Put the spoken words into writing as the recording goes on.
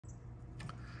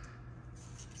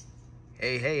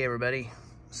Hey everybody.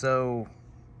 So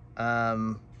one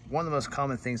of the most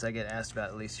common things I get asked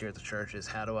about, at least here at the church, is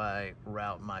how do I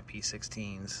route my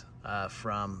P16s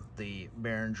from the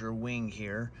Behringer WING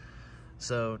here.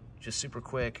 So just super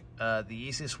quick, the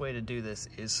easiest way to do this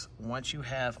is once you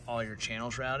have all your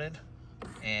channels routed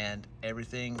and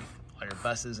everything, all your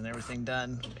buses and everything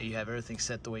done, you have everything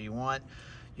set the way you want,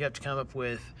 you have to come up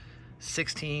with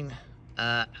 16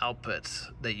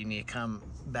 outputs that you need to come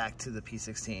back to the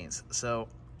P16s. So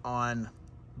on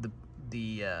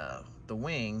the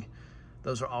wing,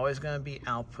 those are always going to be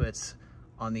outputs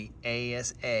on the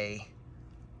ASA,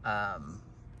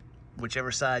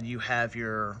 whichever side you have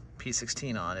your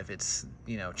P16 on. If it's,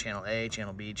 you know, channel A,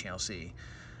 channel B, channel C,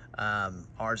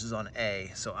 ours is on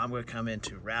A. So I'm going to come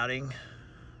into routing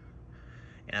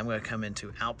and I'm going to come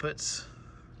into outputs,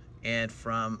 and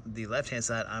from the left hand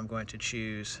side I'm going to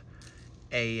choose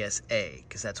ASA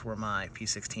because that's where my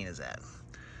P16 is at.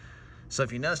 So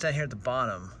if you notice down here at the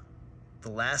bottom,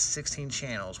 the last 16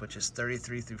 channels, which is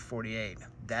 33 through 48,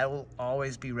 that will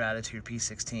always be routed to your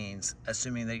P16s,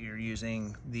 assuming that you're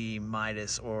using the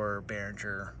Midas or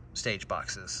Behringer stage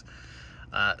boxes.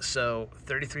 So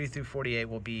 33 through 48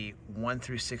 will be 1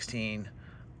 through 16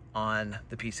 on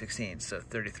the P16. So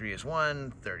 33 is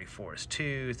 1, 34 is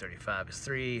 2, 35 is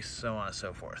 3, so on and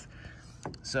so forth.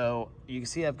 So you can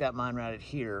see I've got mine routed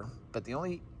here, but the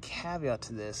only caveat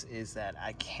to this is that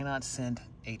I cannot send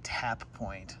a tap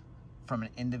point from an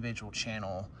individual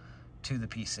channel to the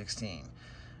P16.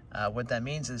 What that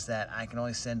means is that I can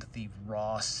only send the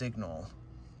raw signal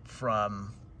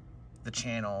from the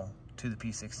channel to the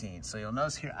P16. So you'll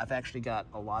notice here I've actually got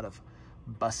a lot of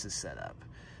buses set up.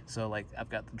 So like I've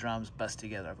got the drums bussed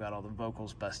together, I've got all the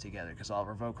vocals bussed together, because all of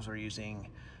our vocals are using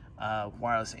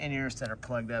wireless in-ears that are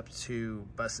plugged up to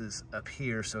buses up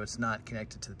here, so it's not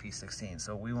connected to the P16.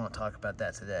 So we won't talk about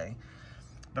that today.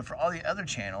 But for all the other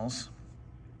channels,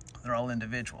 they're all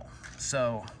individual.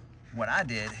 So what I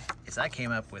did is I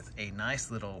came up with a nice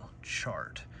little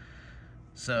chart.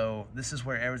 So this is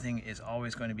where everything is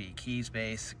always going to be: keys,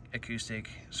 bass, acoustic,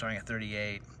 starting at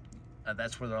 38.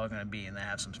 That's where they're all going to be, and they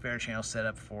have some spare channels set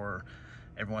up for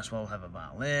every once in a while we'll have a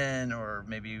violin, or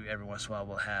maybe every once in a while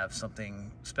we'll have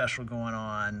something special going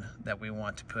on that we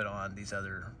want to put on these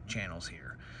other channels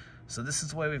here. So this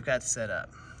is the way we've got set up.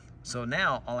 So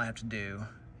now all I have to do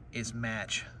is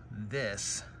match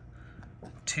this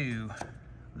to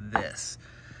this.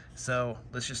 So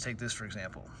let's just take this for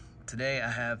example. Today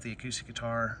I have the acoustic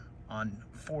guitar on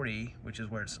 40, which is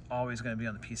where it's always going to be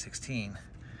on the P16,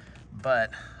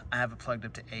 but I have it plugged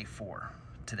up to A4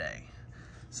 today.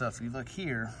 So if you look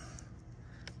here,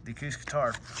 the acoustic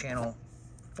guitar channel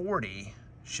 40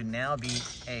 should now be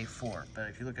A4, but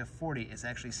if you look at 40, it's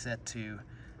actually set to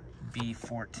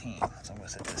B14. So I'm going to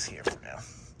set this here for now.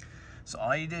 So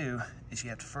all you do is you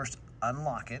have to first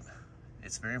unlock it.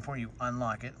 It's very important you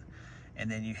unlock it, and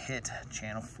then you hit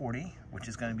channel 40, which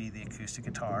is going to be the acoustic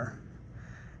guitar,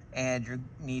 and you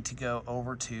need to go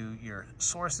over to your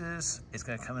sources. It's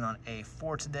going to come in on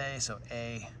A4 today, so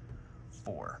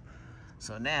A4.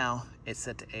 So now it's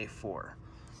set to A4.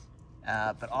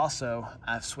 But also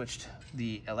I've switched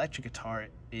the electric guitar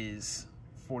is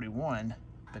 41,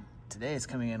 but today it's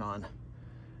coming in on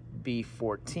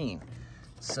B14.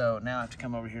 So now I have to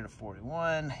come over here to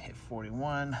 41, hit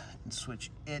 41, and switch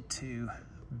it to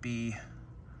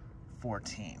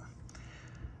B14.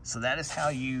 So that is how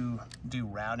you do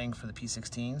routing for the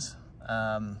P16s.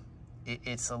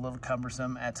 It's a little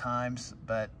cumbersome at times,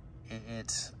 but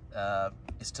it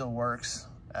still works,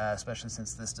 especially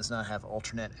since this does not have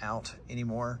ultranet out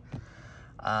anymore.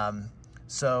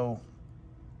 So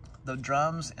the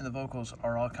drums and the vocals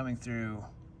are all coming through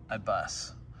a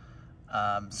bus.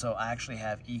 So I actually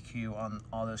have EQ on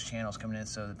all those channels coming in,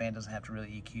 so the band doesn't have to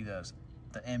really EQ those.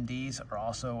 The MDs are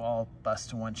also all bused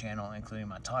to one channel, including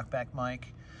my talkback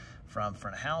mic from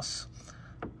front of house.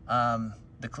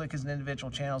 The click is an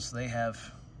individual channel, so they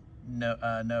have no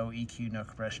EQ, no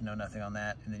compression, no nothing on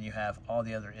that. And then you have all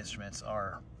the other instruments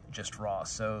are just raw.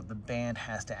 So the band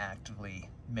has to actively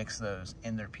mix those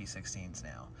in their P16s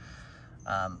now.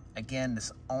 Again,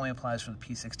 this only applies for the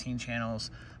P16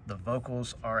 channels. The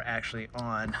vocals are actually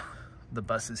on the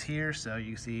buses here. So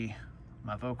you see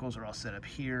my vocals are all set up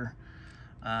here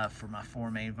for my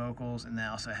 4 main vocals. And then I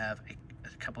also have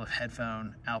a couple of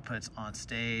headphone outputs on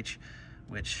stage,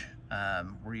 which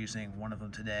we're using one of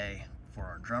them today for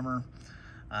our drummer.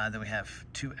 Then we have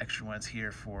 2 extra ones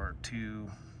here for 2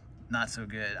 not so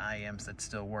good IEMs that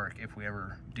still work if we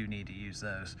ever do need to use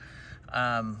those.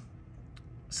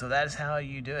 So that is how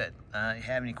you do it. If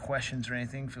you have any questions or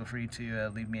anything, feel free to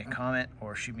leave me a comment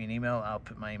or shoot me an email. I'll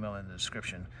put my email in the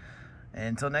description. And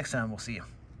until next time, we'll see you.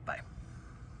 Bye.